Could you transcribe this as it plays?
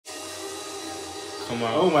Come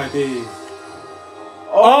on. Oh my days.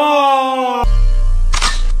 Oh!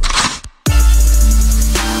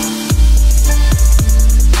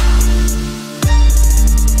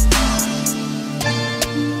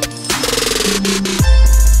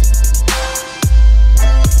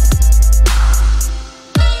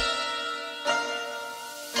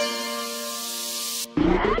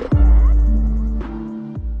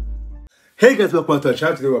 Hey guys, welcome to our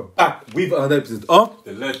channel. Today we're back with another episode of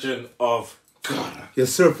The Legend of Korra.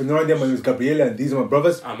 Yes sir, for no idea, my name is Gabriele and these are my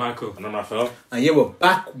brothers. I'm Mako. And I'm Raphael. And yeah, we're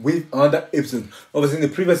back with another episode. Obviously in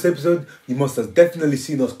the previous episode, you must have definitely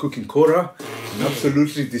seen us cooking Korra and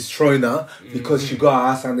absolutely destroying her because she got her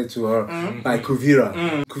ass handed to her by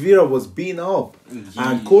Kuvira. Kuvira was beaten up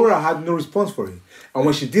and Korra had no response for it. And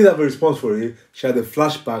when she did have a response for it, she had a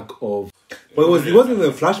flashback of... But it wasn't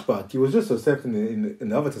a flashback, it was just herself in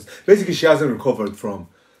the Avatars. Basically, she hasn't recovered from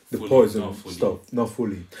the poison stuff. Not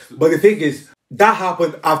fully. But the thing is, that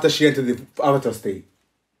happened after she entered the Avatar state.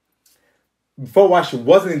 Before, while she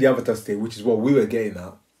wasn't in the Avatar state, which is what we were getting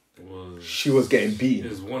at, she was getting beaten.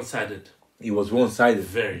 It was one-sided. It was one-sided.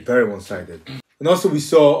 Very one-sided. And also we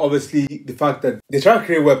saw, obviously, the fact that they try to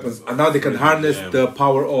create weapons and now they can harness the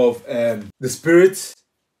power of the spirits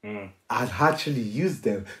and actually use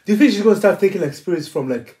them. Do you think she's going to start taking like spirits from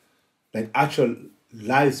like actual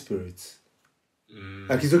live spirits?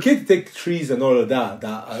 Like it's okay to take trees and all of that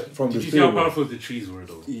from the spirit. Did you see how powerful the trees were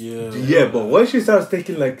though? Yeah, but when she starts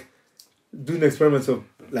taking like doing experiments of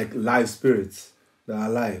like live spirits that are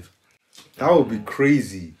alive, that would be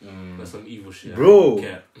crazy. That's some evil shit. Bro,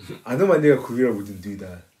 I know my nigga Kuvira wouldn't do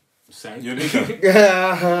that. Your nigga?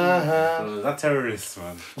 That terrorist,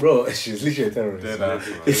 man. Bro, she's literally a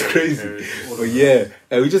terrorist. It's crazy. But yeah,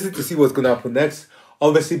 we just need to see what's going to happen next.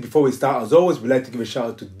 Obviously, before we start, as always, we'd like to give a shout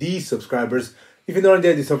out to these subscribers. If you're not on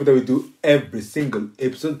there, this is something that we do every single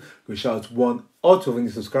episode. We shout out to 1 or 2 of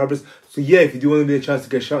these subscribers. So yeah, if you do want to be a chance to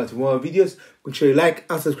get shout out to one of our videos, make sure you like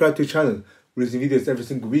and subscribe to the channel. We're releasing videos every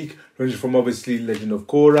single week, ranging from obviously Legend of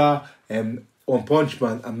Korra, One Punch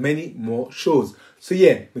Man, and many more shows. So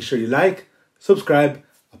yeah, make sure you like, subscribe.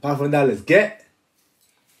 Apart from that, let's get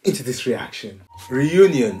into this reaction.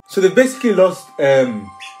 Reunion. So they basically lost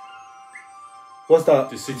what's that?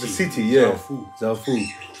 The city. The city, yeah. Zaofu.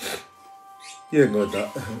 You ain't got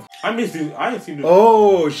that. I ain't seen it.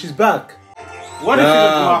 Oh, she's back. What if you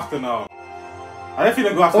don't go after now? I don't feel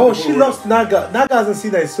like go after. Oh, she lost Naga. Naga hasn't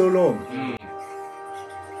seen her in so long.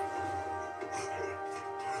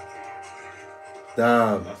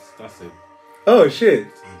 Damn. That's it. Oh shit.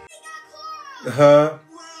 Oh.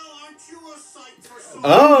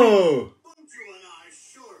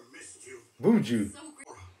 Buju.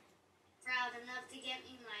 Proud enough to get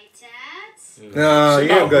me my tats? No,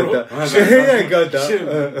 you ain't got that. She ain't got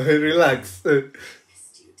that. Relax. Down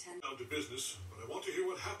to business, but I want to hear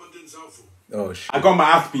what happened in Zaofu. Oh shit. I got my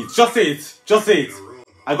ass beat. Just say it. Just say it.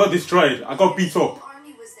 I got destroyed. I got beat up.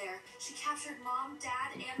 Army was there. She captured mom,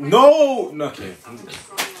 dad, and No. Okay.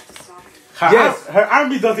 Yes. Her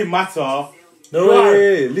army doesn't matter. No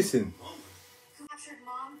way. Listen. captured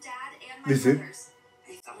mom, dad, and Listen. brothers.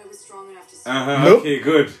 I thought I was strong enough to Nope. Okay,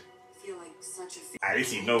 good. feel like such a At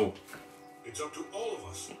least you know. It's up to all of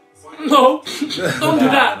us. No, don't do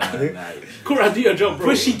that. Korra, do your job, bro.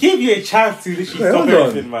 But she gave you a chance to literally stop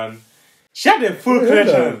everything, man. She had a full clear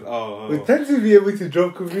chance. Oh. We tend to be able to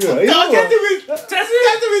drop Kuvira.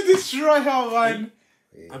 Can't even destroy her, man.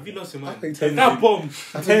 Have you lost your mind? That bomb.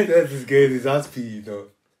 I think that's his game. His ass pee, you know.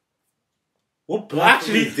 What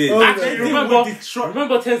actually did? Actually,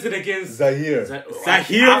 remember Tenzin against Zaheer.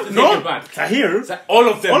 Zaheer? No, Zaheer. All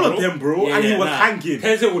of them, bro. Yeah, and he was hanging.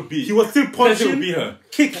 Tenzin would be. He was still punching. Tenzin would be her.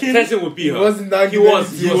 Kicking. Tenzin would be her. He wasn't hanging. He was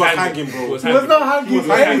hanging, bro. He was not hanging. He was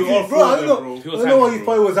hanging. Bro, I don't know why he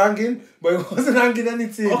thought he was hanging, but he wasn't hanging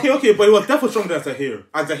anything. Okay, but he was definitely stronger than Zaheer.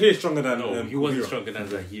 And Zaheer is stronger than he wasn't stronger than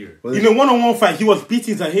Zaheer. In a one-on-one fight, he was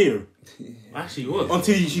beating Zaheer. Actually, he was.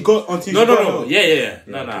 Until he got... No. Yeah.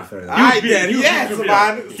 No. Yes,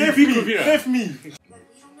 man. Save me. But we don't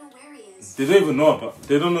know where he is. They don't even know about...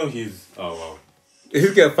 They don't know he's... Oh, wow.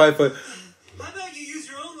 He's getting 5 foot. How about you use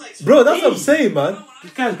your own legs? Bro, that's what I'm saying, man.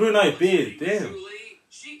 This guy's growing out a beard. Damn.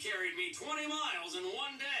 She carried me 20 miles in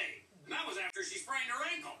one day. And that was after she sprained her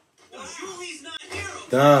ankle. Well, Julie's not here.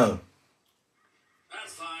 Damn.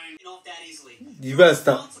 That's fine. You know that easily. You better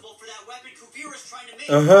stop. Responsible for that weapon Kuvira's trying to make.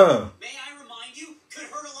 May I remind you, could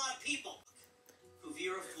hurt a lot of people.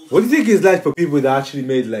 Kuvira fooled. What do you think it's like for people that actually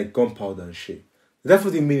made like gunpowder and shit? That's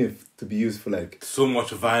what they mean it to be used for like... So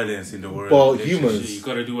much violence in the world. But humans... You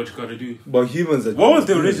gotta do what you gotta do. But humans are... What was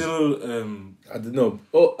the original... I don't know.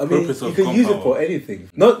 Oh, I mean, purpose you of can use it gunpowder? for anything.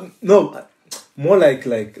 No. more like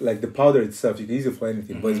the powder itself. You can use it for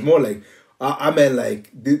anything, but it's more like I meant like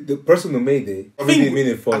the person who made it. I think mean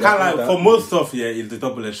it for I can't like for most stuff. Yeah, it's the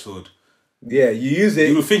double-edged sword. Yeah, you use it.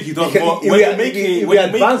 You would think you don't more when you make it. We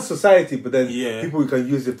advanced society, but then people can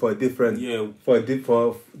use it for a different.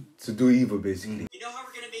 To do evil basically. You know how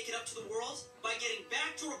we're gonna make it up to the world? By getting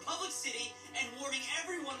back to Republic City and warning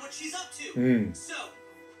everyone what she's up to. So,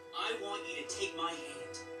 I want you to take my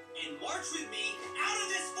hand and march with me out of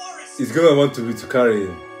this forest. He's gonna want to carry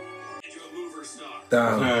him. Into a mover star.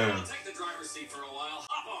 Damn. I'll take the driver's seat for a while.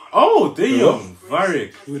 Hop on. Oh damn,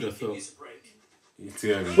 Varrick. Who would have thought?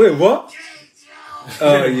 Wait, what?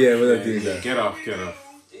 Oh yeah, we're not doing that. Get off.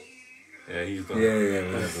 Yeah, he's done. Yeah,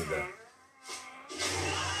 we're not doing that.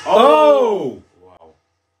 Oh! Wow.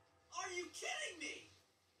 Are you kidding me?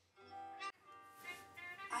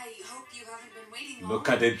 I hope you haven't been waiting long. Look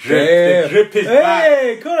at the drip. The drip is back.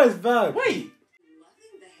 Hey, Korra's back. Wait,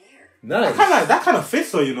 Loving the hair. Nice. that kind of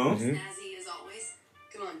fits her, you know. Snazzy as always.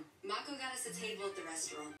 Come on, Mako got us a table at the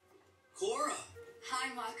restaurant. Korra.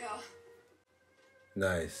 Hi, Mako.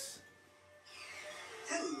 Nice.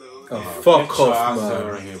 Hello. Oh, fuck off,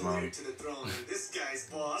 Right man. here, man. To the throne. This guy's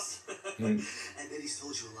boss. And then he's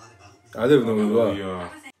told you a lot about me. I don't even know who you Oh, are. yeah.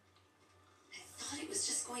 I thought it was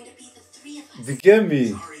just going to be the three of us. You get me?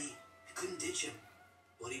 Sorry, I couldn't ditch him.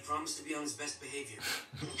 Well, he promised to be on his best behavior.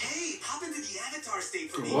 Hey, pop into the Avatar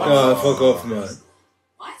state for me. Oh, fuck off, man.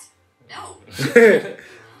 What? No.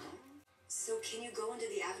 So can you go into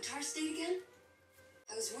the Avatar state again?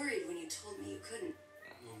 I was worried when you told me you couldn't.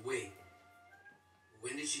 Well, wait.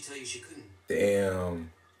 When did she tell you she couldn't?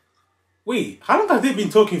 Damn. Wait, how long have they been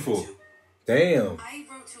talking for? Damn. I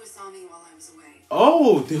wrote to Asami while I was away.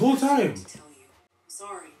 Oh, the whole time. To tell you. I'm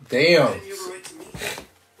sorry. Damn. Why didn't you ever write to me?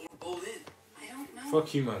 Or Bolin? I don't know.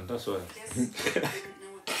 Fuck you, man. That's why. I guess I didn't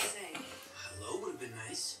know what to say. Hello would have been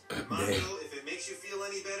nice. Mako, if it makes you feel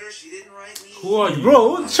any better, she didn't write me. Who are you?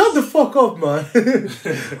 Bro, shut the fuck up, man. I didn't see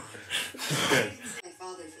my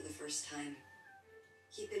father for the first time.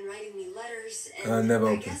 He'd been writing me letters, and I never I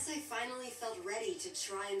opened. guess I finally felt ready to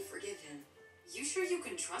try and forgive him. You sure you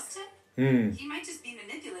can trust him? He might just be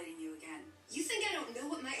manipulating you again. You think I don't know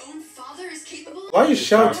what my own father is capable of? Why are you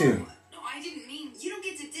shouting? No, I didn't mean. You don't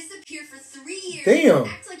get to disappear for 3 years Damn.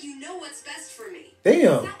 and act like you know what's best for me. It's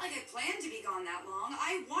Damn. not like I planned to be gone that long.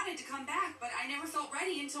 I wanted to come back, but I never felt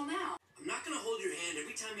ready until now. I'm not gonna hold your hand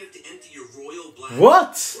every time you have to empty your royal bladder.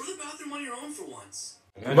 What? Go to the bathroom on your own for once.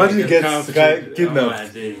 Imagine he gets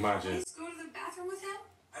kidnapped. Imagine. Let's go to the bathroom with him?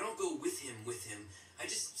 I don't go with him. I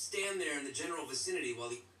just stand there in the general vicinity while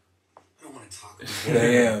he... I don't want to talk about it.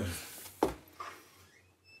 Damn.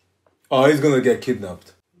 Oh, he's gonna get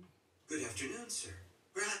kidnapped. Good afternoon, sir.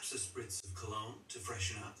 Perhaps a spritz of cologne to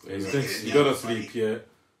freshen up. You gotta sleep, yeah.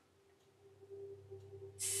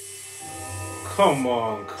 Come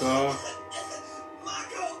on, Carl.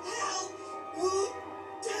 Mako, help! Whoop,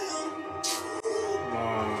 down.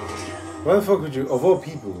 Why the fuck would you, of all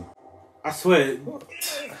people? I swear,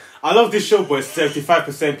 I love this show, but it's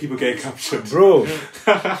 75% people getting captured. Bro. You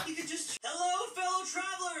could just... Hello, fellow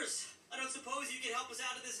travelers! I don't suppose you can help us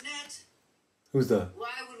out of this net? Who's that?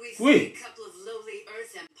 Why would we Wait. a couple of lowly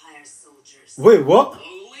Earth Empire soldiers? Wait, what?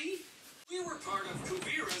 Lowly? We were part of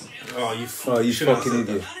Kuvira's... Oh, you fucking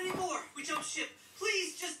idiot. Not anymore. We jumped ship.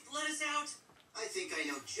 Please, just let us out. I think I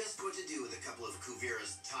know just what to do with a couple of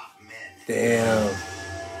Kuvira's top men. Damn.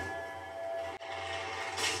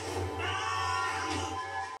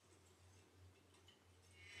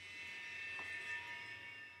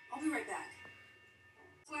 I'll be right back.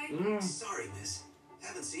 Wait. Sorry, miss.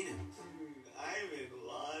 Haven't seen him. I'm in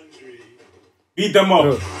laundry. Beat them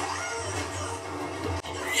up.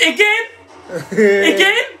 Again?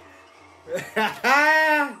 Again?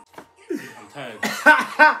 I'm tired.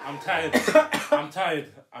 I'm tired. I'm tired.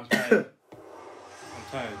 I'm tired. I'm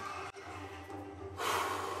tired.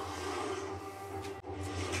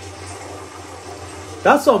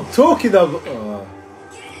 That's what I'm talking about.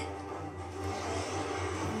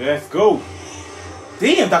 Let's go.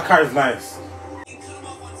 Damn, that car is nice. You cut him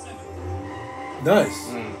off 1 second. Nice.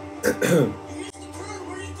 You missed the turn.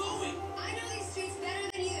 Where are you going? I know these streets better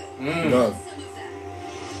than you. No. Some of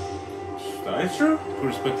them. That is true. Put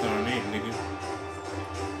respect on our name, nigga.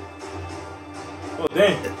 Oh,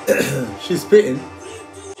 damn. She's spitting. What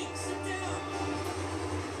are you doing? Sit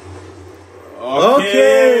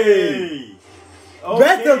down. Okay.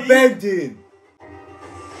 Better bending.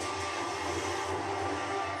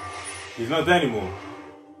 He's not there anymore.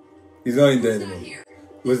 He's not in there Not anymore. here.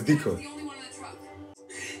 It was Deco. The only one in the truck.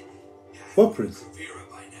 What prince? Kuvira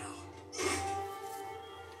by now.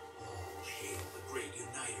 Hail the Great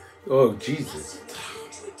Uniter. Oh, Jesus. Must have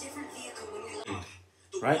moved into a different vehicle when we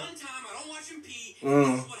Right? one time I don't watch him pee, and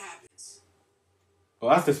this is what happens. Oh,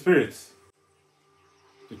 that's the spirits.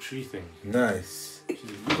 The tree thing. Nice.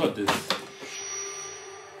 Jeez, you got this.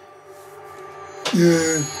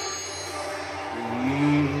 Yeah.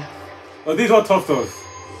 Oh, these are tough though.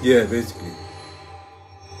 Yeah, basically.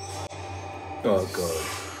 Oh god.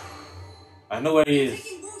 I know where he is.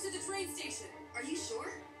 Taking Boo to the train station. Are you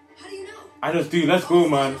sure? How do you know? I just do. Let's go,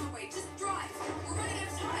 man. Just drive. We're running out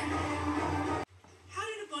of time. How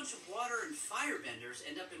did a bunch of water and firebenders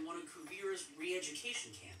end up in one of Kuvira's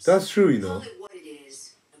re-education camps? That's true, you know. Call it what it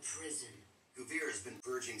is. A prison. Kuvira's been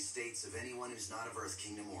purging states of anyone who's not of Earth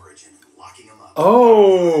Kingdom origin and locking them up.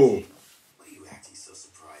 Oh! What are you acting so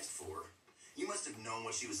surprised for? You must have known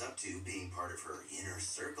what she was up to, being part of her inner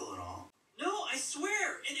circle and all. No, I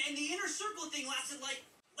swear. And the inner circle thing lasted like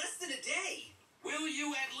less than a day. Will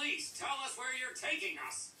you at least tell us where you're taking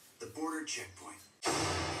us? The border checkpoint.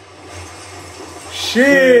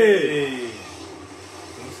 Shit!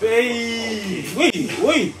 Hey!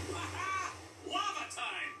 Wait! Lava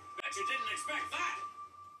time! Bet you didn't expect that.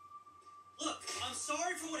 Look, I'm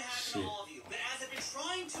sorry for what happened to all of you, but as I've been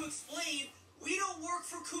trying to explain, we don't work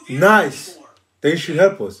for Kuvira Nice! anymore. They should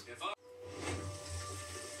help us.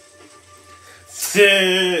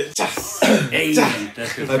 Shit! Hey!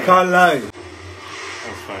 That's good. I can't lie.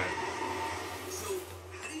 That's fine. So,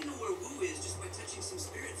 how do you know where Wu is just by touching some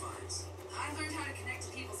spirit vines? I learned how to connect to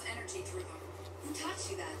people's energy through them. Who taught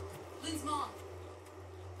you that? Lynn's mom.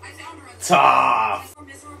 I found her on the Toph! more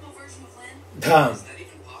miserable version of Lynn. Damn. Is that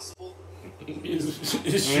even possible?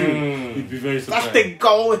 It's true. You'd be very surprised. That's the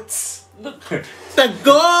goats! The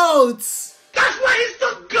goats!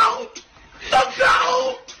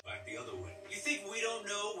 Back the other way. You think we don't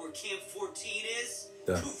know where Camp 14 is?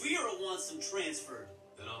 Yeah. Kuvira wants them transferred.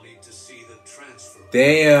 Then I'll need to see the transfer.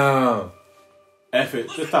 Damn. F it.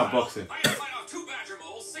 Just start boxing. I had to fight off 2 badger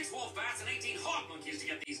moles, 6 wolf bats, and 18 hog monkeys to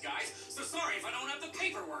get these guys. So sorry if I don't have the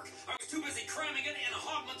paperwork. I was too busy cramming it in a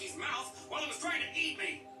hog monkey's mouth while it was trying to eat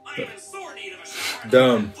me. I am in sore need of a shower.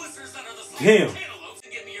 Damn. Blisters that are the size Damn. of cantaloupes.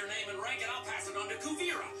 Give me your name and rank, and I'll pass it on to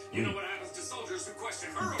Kuvira. You know what happens to soldiers who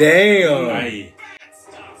question her. Damn. Aye. Bad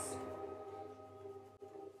stuff.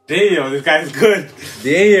 Damn, this guy's good.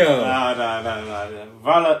 Damn. Nah.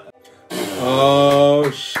 Vala.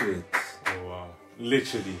 Oh shit. Oh, wow.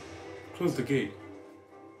 Literally. Close the gate.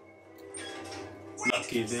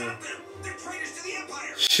 Lucky there. Stop them. They're traitors to the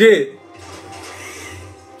Empire. Shit.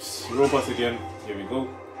 Robots again. Here we go.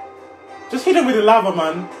 Just hit him with the lava,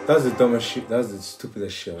 man. That's the dumbest shit. That's the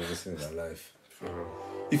stupidest shit I've ever seen in my life.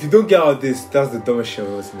 If you don't get out of this, that's the dumbest shit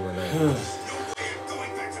I've ever seen in my life. No way I'm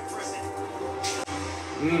going back to prison.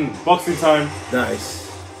 Boxing time. Nice.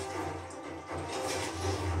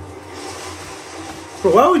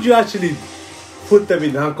 Bro, why would you actually put them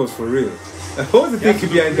in handcuffs for real? Like, what was the thinking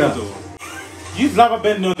behind that? Use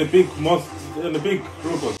Lavabending on the big monster, on the big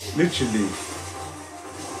robot. Literally.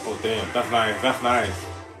 Oh damn, that's nice. That's nice.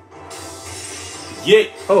 Yeah.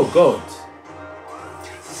 Oh god.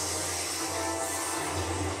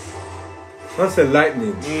 That's a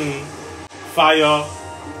lightning. Fire.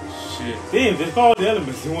 Shit. Damn, they've got all the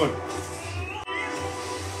elements in one.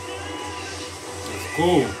 Let's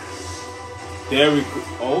go. There we go.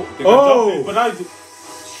 Oh, they got jumping, but now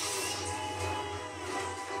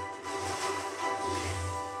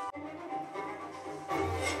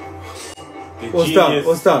What's that?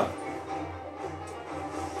 What's that?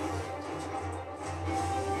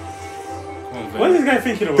 What is this guy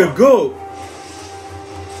thinking about? The goat.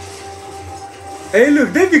 Hey,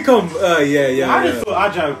 look, they become. Yeah. How are they so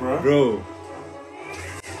agile, bro? Bro.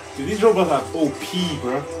 Dude, these robots are OP,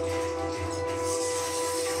 bro.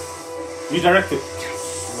 Redirect it.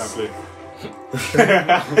 I'm not playing.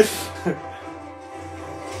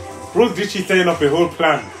 Bro's literally setting up a whole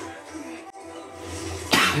plan.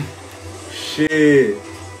 Shit.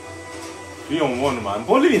 3-on-1, man.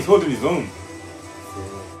 Bolin is holding his own.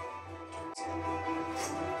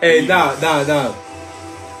 Hey, nah.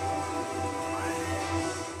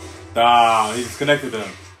 Ah, he disconnected them.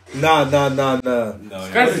 Nah.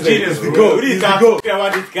 This guy's a genius, the bro. goat. What are you He's the guys goat. talking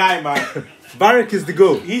about this guy, man? Varrick is the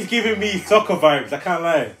goat. He's giving me soccer vibes, I can't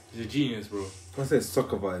lie. He's a genius, bro. I said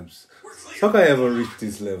soccer vibes. Soccer ever reached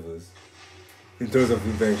these levels in terms of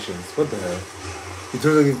inventions? What the hell? In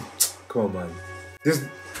terms of come on, man. This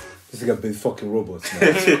guy been fucking robots,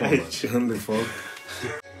 man. Come on, man. Holy fuck.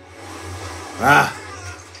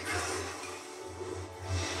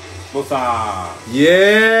 What's up?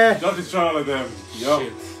 Yeah. Don't destroy all of them. Yo.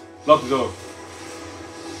 Shit. Lock the door.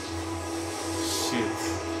 Shit.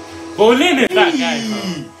 Bolin is that guy,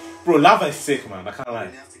 man. Bro, lava is sick, man. I can't lie.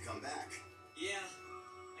 Didn't have to come back. Yeah,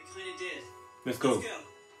 I kinda did. Let's go. Let's go.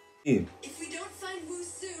 If we don't find Wu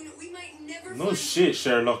soon, we might never No find shit,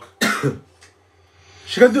 Sherlock.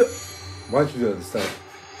 She can do it. Why don't you understand?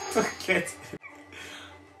 Get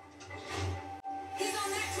He's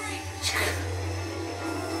on that train.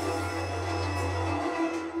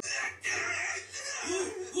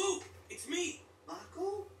 Woo! It's me!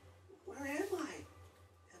 Mako? Where am I?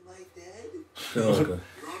 Am I dead? Oh, God.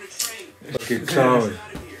 You're on a train. Okay, calm. Get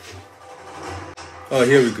out of here. Oh,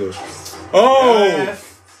 here we go. Oh!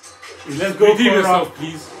 Let's go, Redeem Korra. yourself,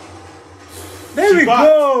 please. There we back.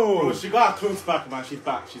 go! Bro, she got her clothes back, man. She's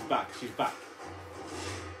back. She's back. She's back.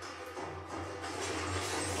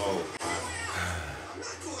 Oh. I'm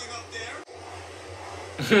not going up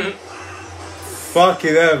there. Fuck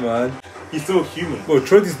it up, man. He's so human. Bro,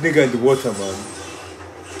 throw this nigga in the water, man.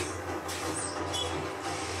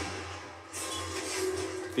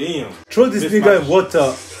 Damn. Throw this nigga in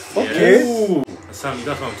water. Okay. Ooh. Asami,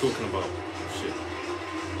 that's what I'm talking about. Shit.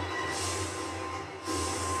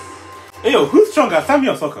 Hey, yo, who's stronger, Asami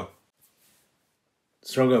or Sokka?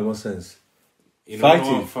 Stronger in what sense? You know,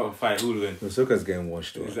 Fighting. Fight, who'll win? No, Sokka's getting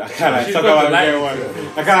washed, though. I can't like She's Sokka got the while getting light. one.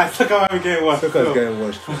 I can't like Sokka while getting one. Sokka's getting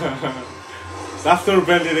washed. That still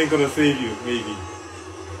bending ain't gonna save you, maybe.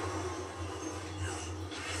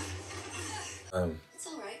 It's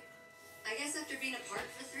alright. I guess after being apart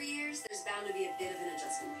for 3 years, there's bound to be a bit of an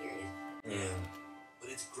adjustment period. Yeah. But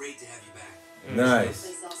it's great to have you back. Nice.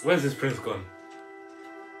 Place also- Where's this prince gone?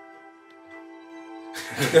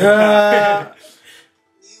 You guys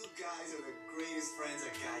are the greatest friends a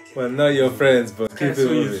guy can Well, not your friends, but keep it That's so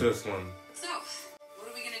moving. useless, man. So, what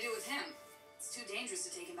are we gonna do with him? It's too dangerous to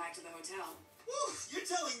take him back to the hotel. Woo, you're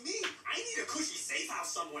telling me I need a cushy safe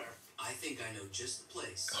house somewhere. I think I know just the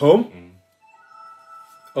place. Home?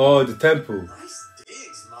 Oh, the temple. Nice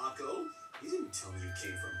digs, Mako. You didn't tell me you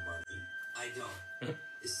came from money. I don't.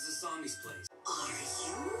 This is Asami's place. Are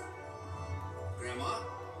you? Grandma,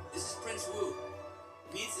 this is Prince Wu.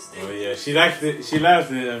 Meets this day. Oh yeah, she likes it. She loves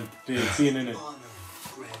the scene in it. Honor,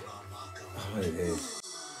 Grandma Mako. Oh, my God.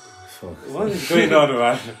 Fuck. What is going on,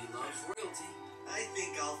 man? He loves royalty. I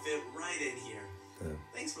think I'll fit right in here.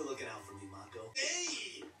 Thanks for looking out for me, Mako.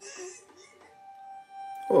 Hey!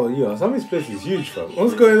 Oh, yeah, Asami's place is huge, fam.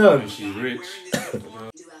 What's going on? She's rich. Do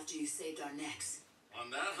after you saved our necks. On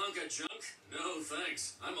that hunk of junk? No,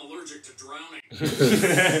 thanks. I'm allergic to drowning.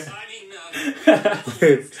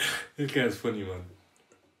 This guy's funny, man.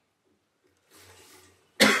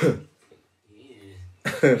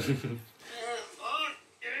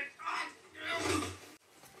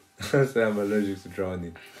 I say I'm allergic to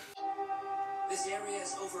drowning. This area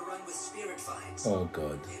is overrun with spirit vines. Oh,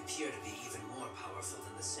 God. They appear to be even more powerful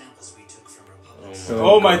than the samples we took from Republic.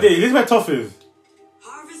 Oh my day, this is where Toph is.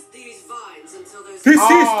 Harvest these vines until there's This is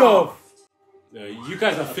stuff! Yeah, you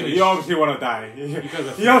guys are finished. You obviously wanna die.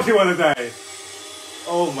 guys are You obviously wanna die.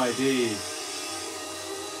 Oh my days.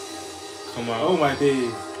 Come on. Oh my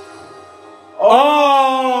days.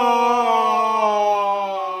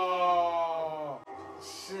 Oh!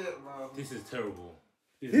 Shit, man. This is terrible.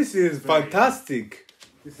 This is fantastic.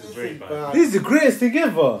 This is very bad. This is the greatest thing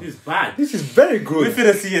ever. This is bad. This is very We're good.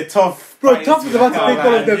 finna see a Toph. Bro, fight. Toph is about to take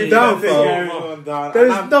all of them He's down, gonna take fam. everyone down. There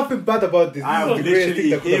And is I'm- nothing bad about this. This I'm is the greatest thing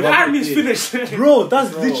that could literally- have happened. Army's finished. Bro,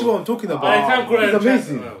 that's literally what I'm talking about. By the time Korra It's and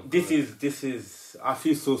amazing. This is. I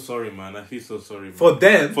feel so sorry, man. I feel so sorry. Man. For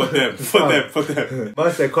them. For them.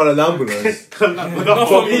 Man said call an ambulance. Not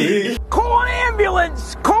for me. Call an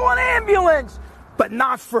ambulance! Call an ambulance! But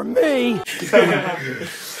not for me!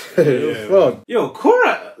 Fuck. Yo,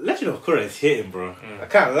 Korra, Legend of Korra is hitting, bro. I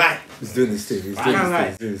can't lie. He's doing his thing. He's doing his thing.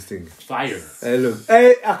 He's doing his thing. Fire. Hey, look.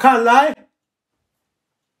 Hey, I can't lie.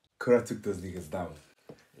 Korra took those niggas down.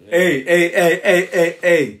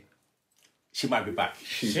 Hey. She might be back.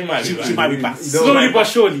 She might be back. She might be back. You know, Slowly but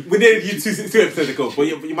surely. We needed you two episodes ago, but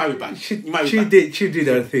you might be back. You might be She back. did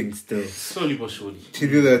her thing still. Slowly but surely. She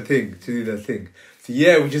did her thing. So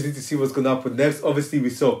yeah, we just need to see what's gonna happen next. Obviously, we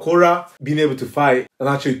saw Korra being able to fight and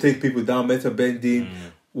actually take people down, metal bending,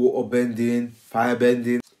 water bending, fire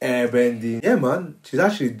bending, air bending. Yeah, man, she's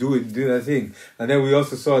actually doing her thing. And then we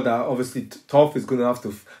also saw that obviously Toph is gonna have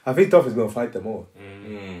to. I think Toph is gonna fight them all.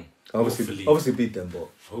 Hopefully. Obviously beat them, but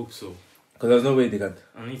Hope so. because there's no way they can.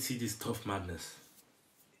 I need to see this tough madness.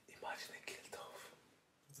 Imagine they kill Toph.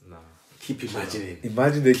 Nah. Keep imagining.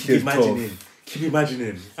 Imagine they kill Toph. Keep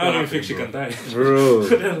imagining. I don't even think she can die. Bro,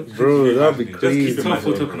 that'd be Just crazy. keep tough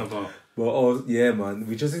we're talking about. But yeah, man,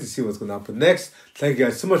 we just need to see what's gonna happen next. Thank you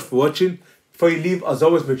guys so much for watching. Before you leave, as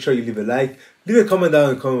always, make sure you leave a like, leave a comment down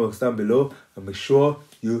in the comment box down below, and make sure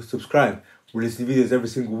you subscribe. We're releasing videos every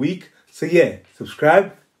single week, so yeah,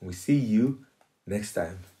 subscribe, and we see you next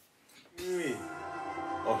time.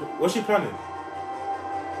 Oh, What's she planning?